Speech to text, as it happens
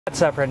What's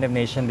up, Random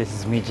Nation? This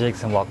is me,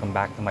 Jigs, and welcome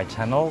back to my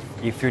channel.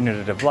 If you're new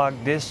to the vlog,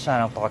 this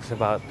channel talks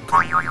about...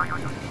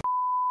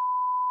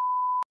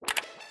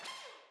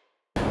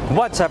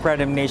 What's up,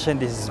 Random Nation?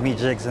 This is me,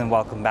 Jigs, and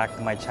welcome back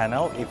to my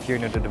channel. If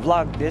you're new to the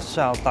vlog, this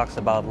channel talks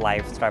about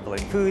life, travel,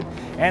 and food.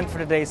 And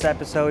for today's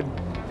episode,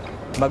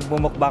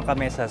 magbumukbang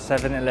kami sa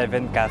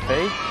 7-Eleven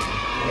Cafe.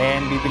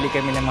 And bibili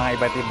kami ng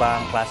mga iba't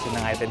ibang klase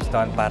ng items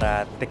doon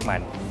para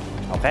tikman.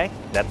 Okay?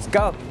 Let's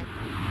go!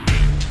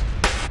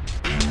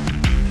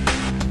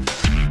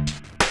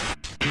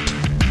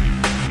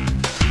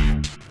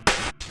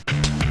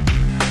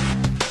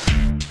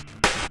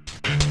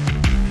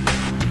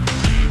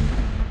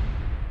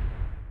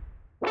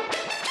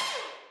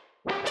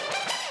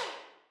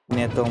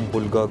 Itong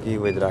bulgogi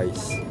with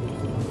rice.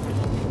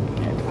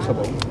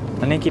 Sabaw.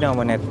 Ano yung kinuha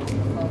mo, Net?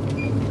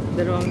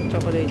 Dalawang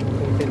chocolate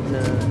coated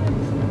na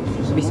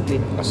biscuit.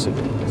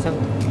 Sige. Isang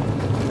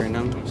Burger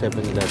ng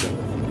 7-Eleven.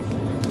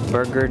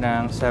 Burger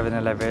ng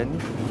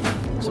 7-Eleven.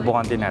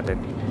 Subukan din natin.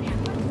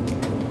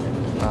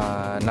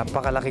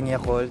 Napakalaking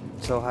Yakult.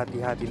 So,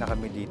 hati-hati na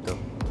kami dito.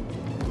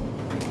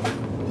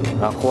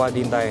 Kuha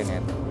din tayo,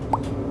 Net.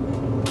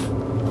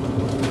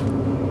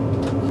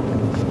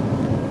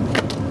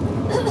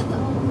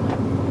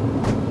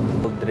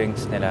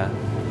 Drinks nila.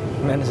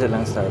 Meron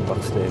silang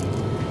Starbucks din.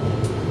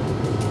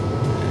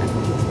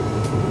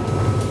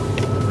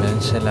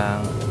 Meron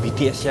silang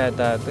BTS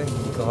yata ito.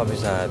 Hindi ko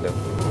kabisado.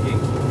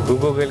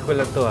 Google ko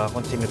lang to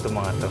kung sino itong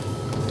mga to.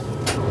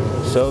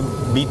 So,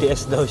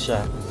 BTS daw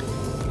siya.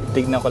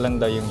 Tignan ko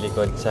lang daw yung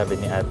likod, sabi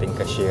ni ating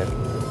cashier.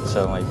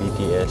 So, may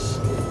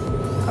BTS.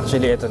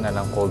 Actually, ito na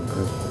lang cold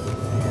brew.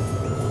 Ayan.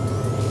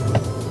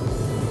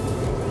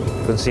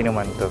 Kung sino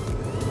man to.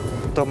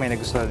 Ito, may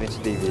nagustuhan din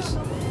si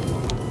Davis.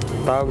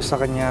 Tawag sa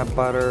kanya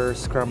butter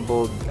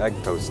scrambled egg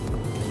toast.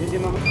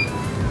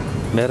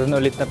 Meron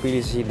ulit na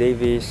pili si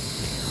Davis,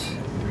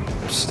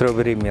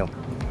 strawberry milk.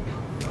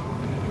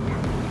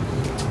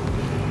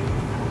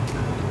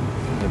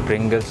 May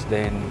Pringles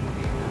din.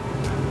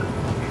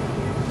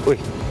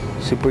 Uy,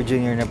 Super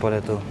Junior na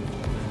pala to.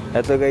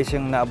 Ito guys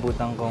yung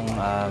naabutan kong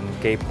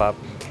K-pop.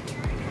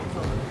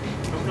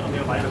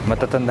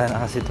 Matatanda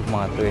na kasi itong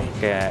mga to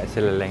kaya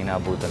sila lang yung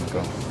naabutan ko.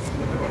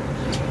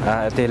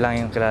 Ito lang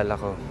yung kilala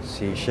ko,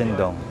 si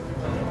Shindong.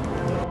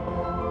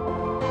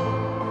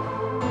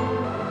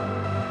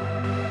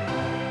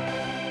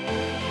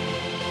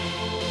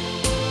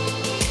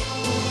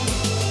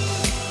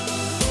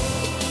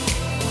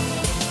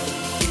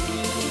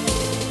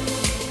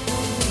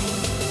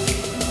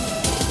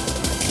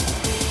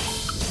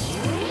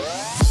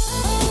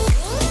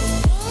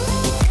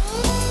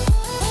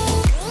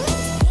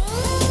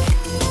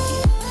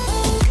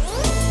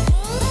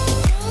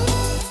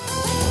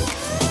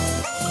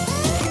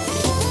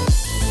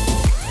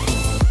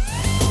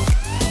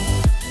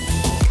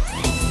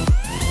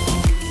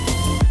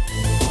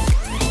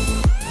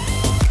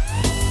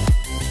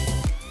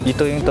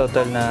 Ito yung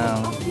total ng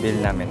bill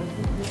namin.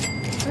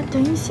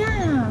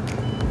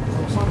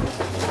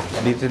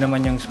 Dito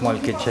naman yung small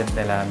kitchen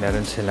nila.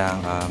 Meron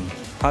silang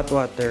hot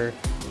water,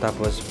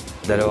 tapos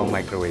dalawang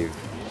microwave.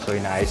 So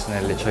inaayos na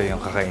lechoy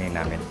yung kakainin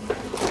namin.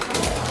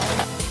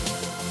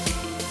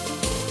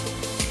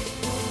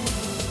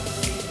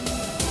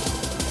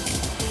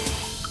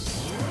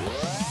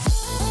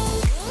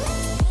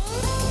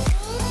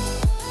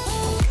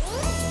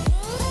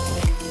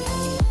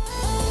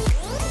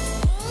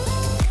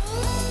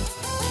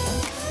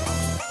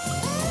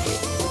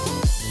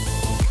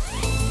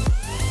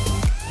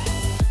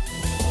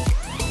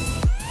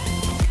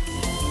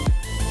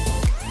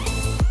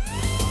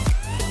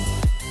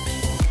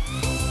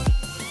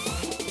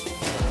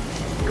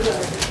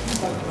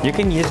 You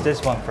can use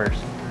this one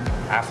first,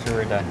 after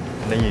we're done,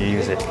 and then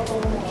you use it.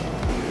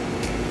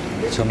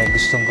 So may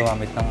gustong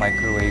gumamit ng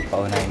microwave,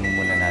 paunahin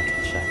muna natin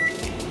siya.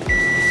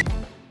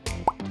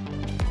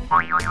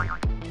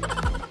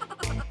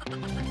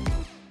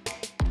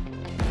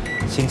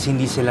 Since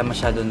hindi sila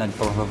masyado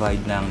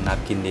nag-provide ng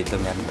napkin dito,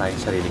 meron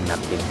tayong sariling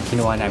napkin.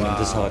 Kinuha namin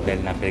ito sa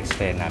hotel na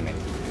pinag-stay namin.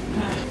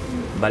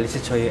 Bali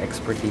si Choi yung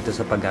expert dito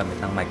sa paggamit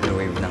ng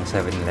microwave ng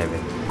 7-Eleven.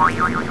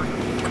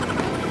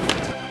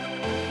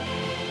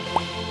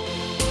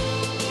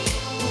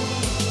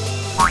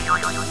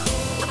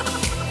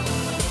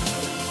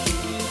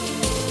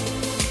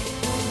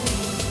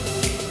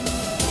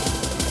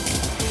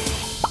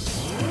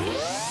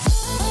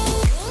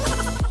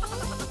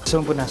 So,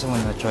 punasan mo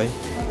na, Choi.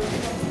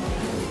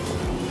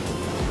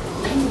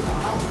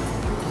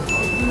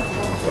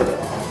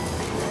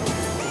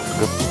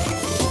 Go.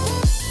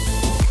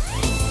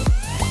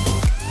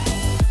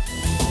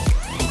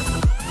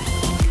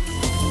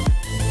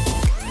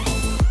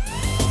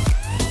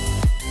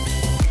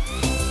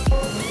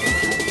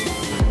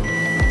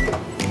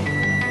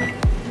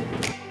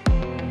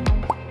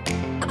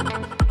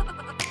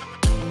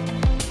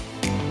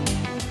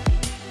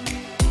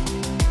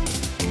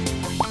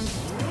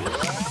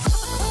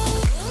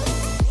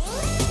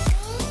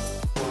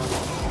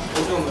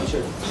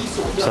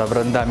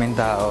 Sobrang daming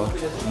tao.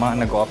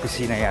 Mga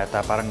nag-opisina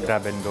yata. Parang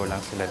grab and go lang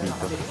sila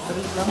dito.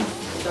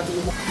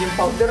 Yung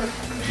powder.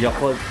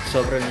 Yakult.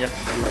 Sobrang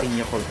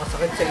eating Yakult.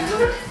 Masakit sa ilo.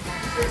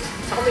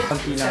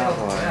 Kunti lang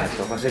ako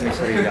ito kasi may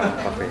sarili akong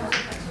kape.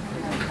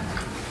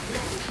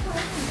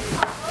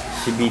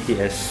 Si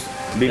BTS.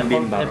 Bim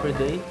Bim Bam.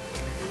 Everyday?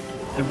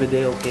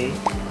 Everyday okay?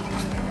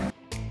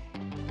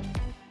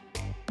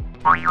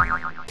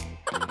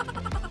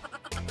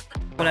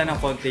 Wala ng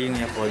konti yung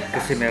Yakult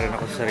kasi meron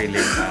ako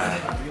sariling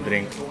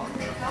drink.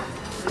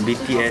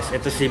 BTS.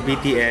 Ito si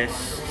BTS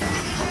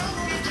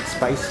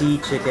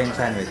Spicy Chicken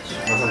Sandwich.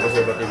 Masang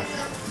preservative.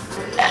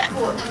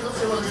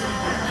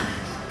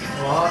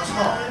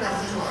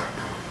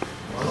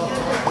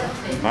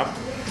 Map?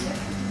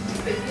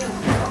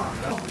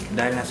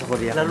 Dahil nasa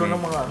Korea Lalo kami,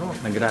 ng mga ano.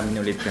 nag-ramen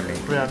ulit kami.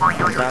 Ramen.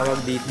 Ang tawag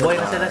dito, Boy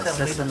na sila sa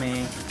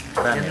sesame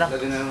Yan ramen. lang.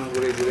 Lagi na ng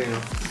gulay-gulay, no?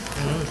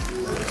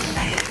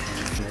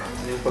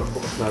 Yung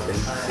pagbukas natin,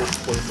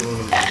 punso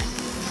ng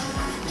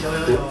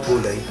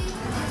gulay.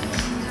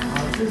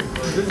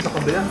 Doon sa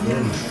kabila?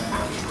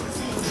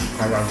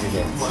 Kala ang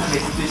sila.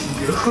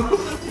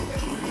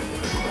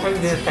 Kaya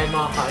hindi tayo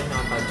makakain na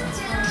ata dyan.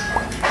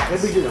 May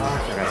video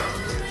lang. Sarap.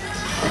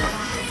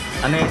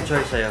 Ano yung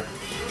choice sa'yo?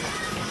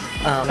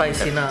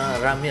 Spicy na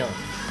ramyun.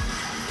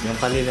 Yung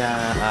kanila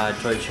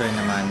choice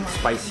naman,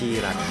 spicy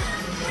ramen.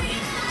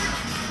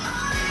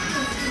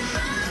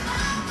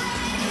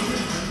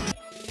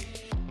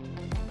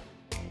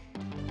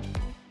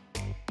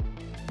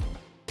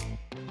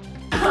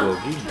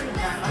 Gogi.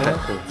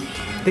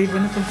 Dave,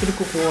 ano itong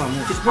pinikukuha mo?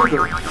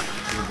 Cheeseburger.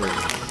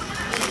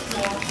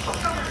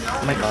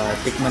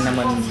 Tikman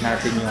naman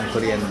natin yung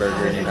Korean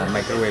burger nila,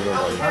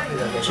 microwavable.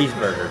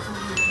 Cheeseburger.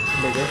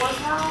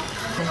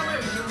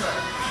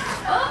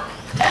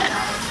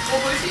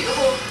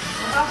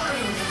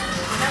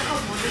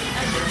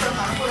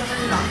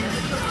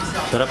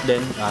 Sarap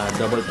din,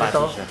 double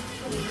patty siya.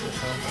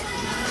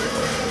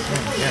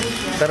 Yan.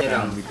 Sarap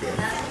lang BTS.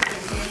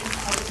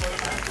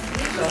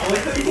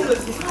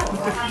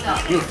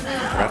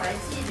 Sarap.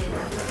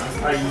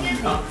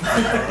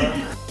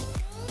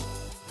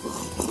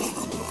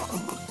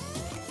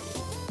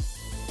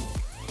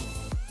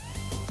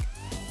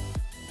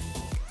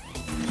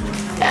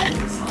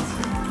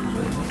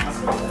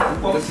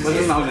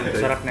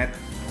 Sarap net.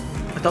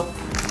 Ito.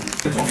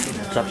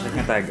 Chopstick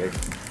na tayo guys.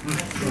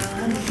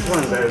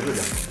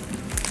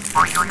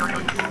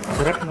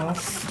 Sarap no?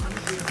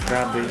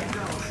 Grabe.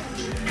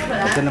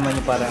 Ito naman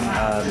yung parang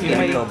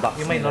bento box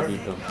yung minor? nila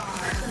dito.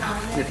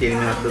 Natingin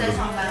na ito doon.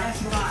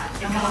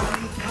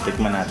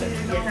 Tikman natin.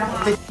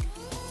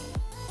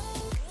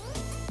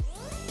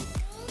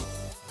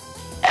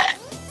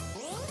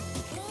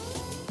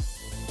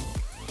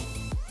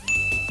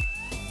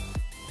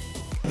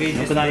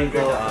 Ito na yung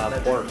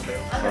pork.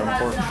 Parang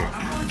pork.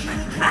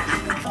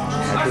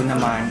 Ito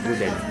naman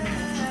udon.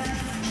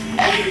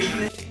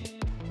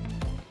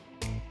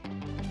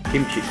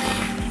 Kimchi.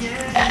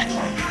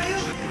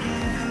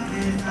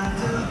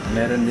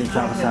 Meron din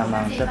siyang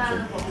kasamang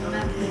ketchup.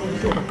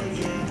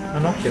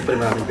 Ano? Siyempre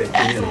maraming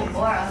bensin yun.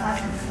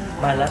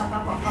 Malat.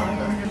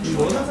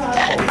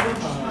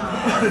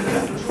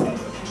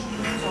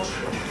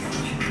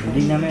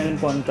 Hindi na meron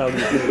po ang tawag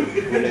dito.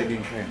 Kulay din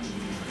siya.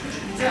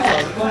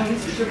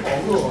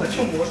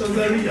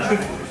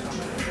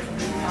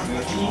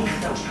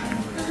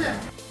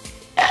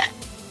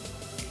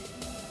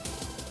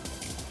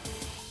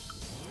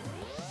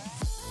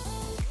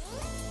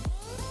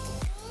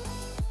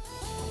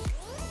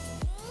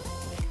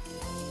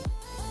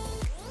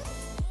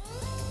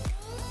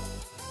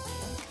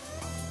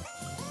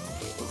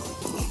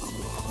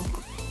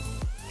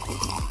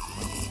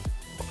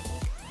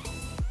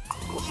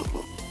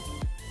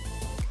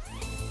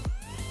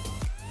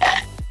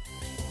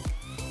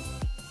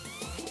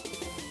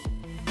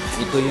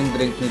 Ito yung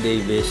drink ni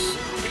Davis,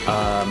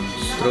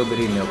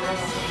 strawberry milk.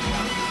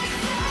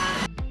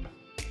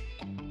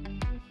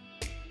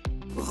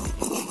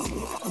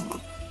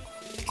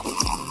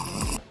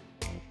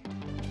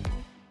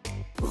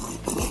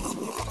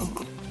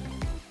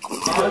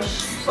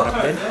 Sarap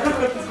din.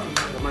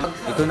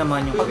 Ito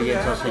naman yung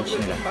Korean sausage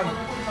nila.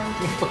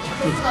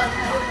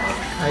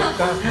 Ay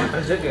ka.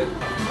 Masagit.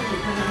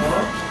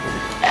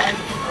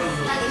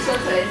 那你说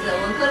锤子，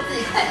文科自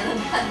己看也能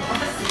看懂。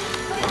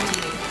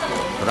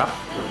 Sarap.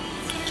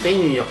 Sa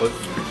inyo yung Yakult,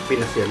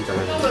 Pinas yan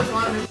talaga.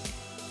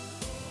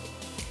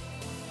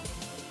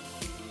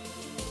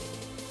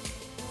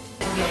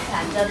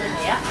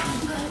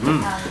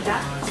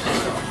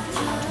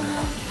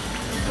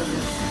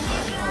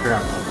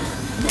 Sarap.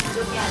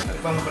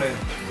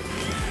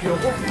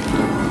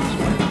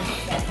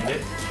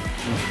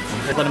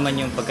 Ito naman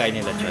yung pagkain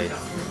nila, Choy.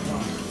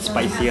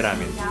 Spicy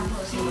ramen.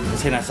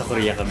 Kasi nasa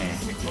Korea kami.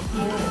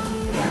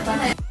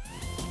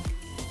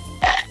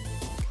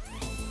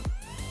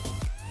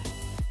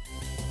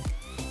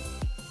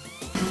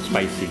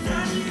 Spicy.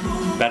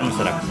 Pero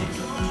masarap.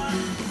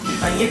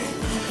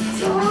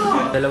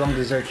 Dalawang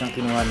dessert ang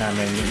kinuha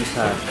namin. Yung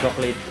isa,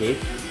 chocolate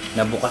cake,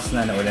 na bukas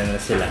na, nauna na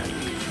sila.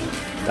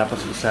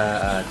 Tapos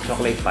isa,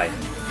 chocolate pie.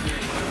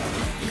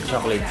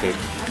 chocolate cake.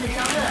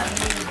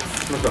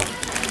 Ano to?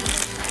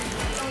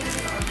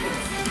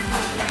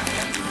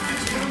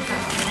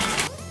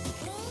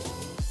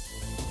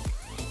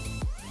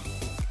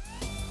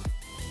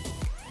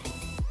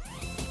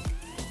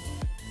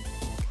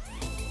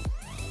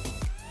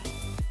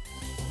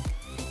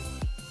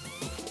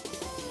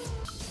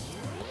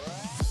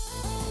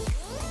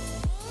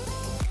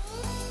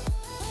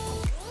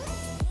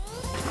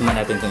 Kumain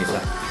natin itong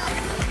isa.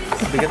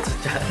 Bigat sa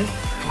tiyan.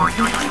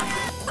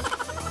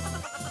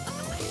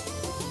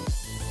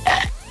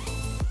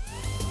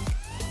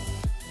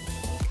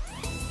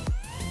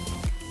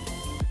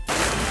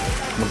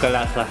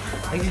 Magkalasa.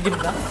 Nag-gym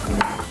ka?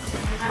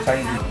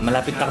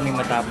 Malapit na kaming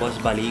matapos,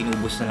 bali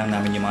inubos na lang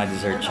namin yung mga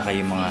dessert tsaka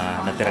yung mga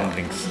natirang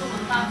drinks.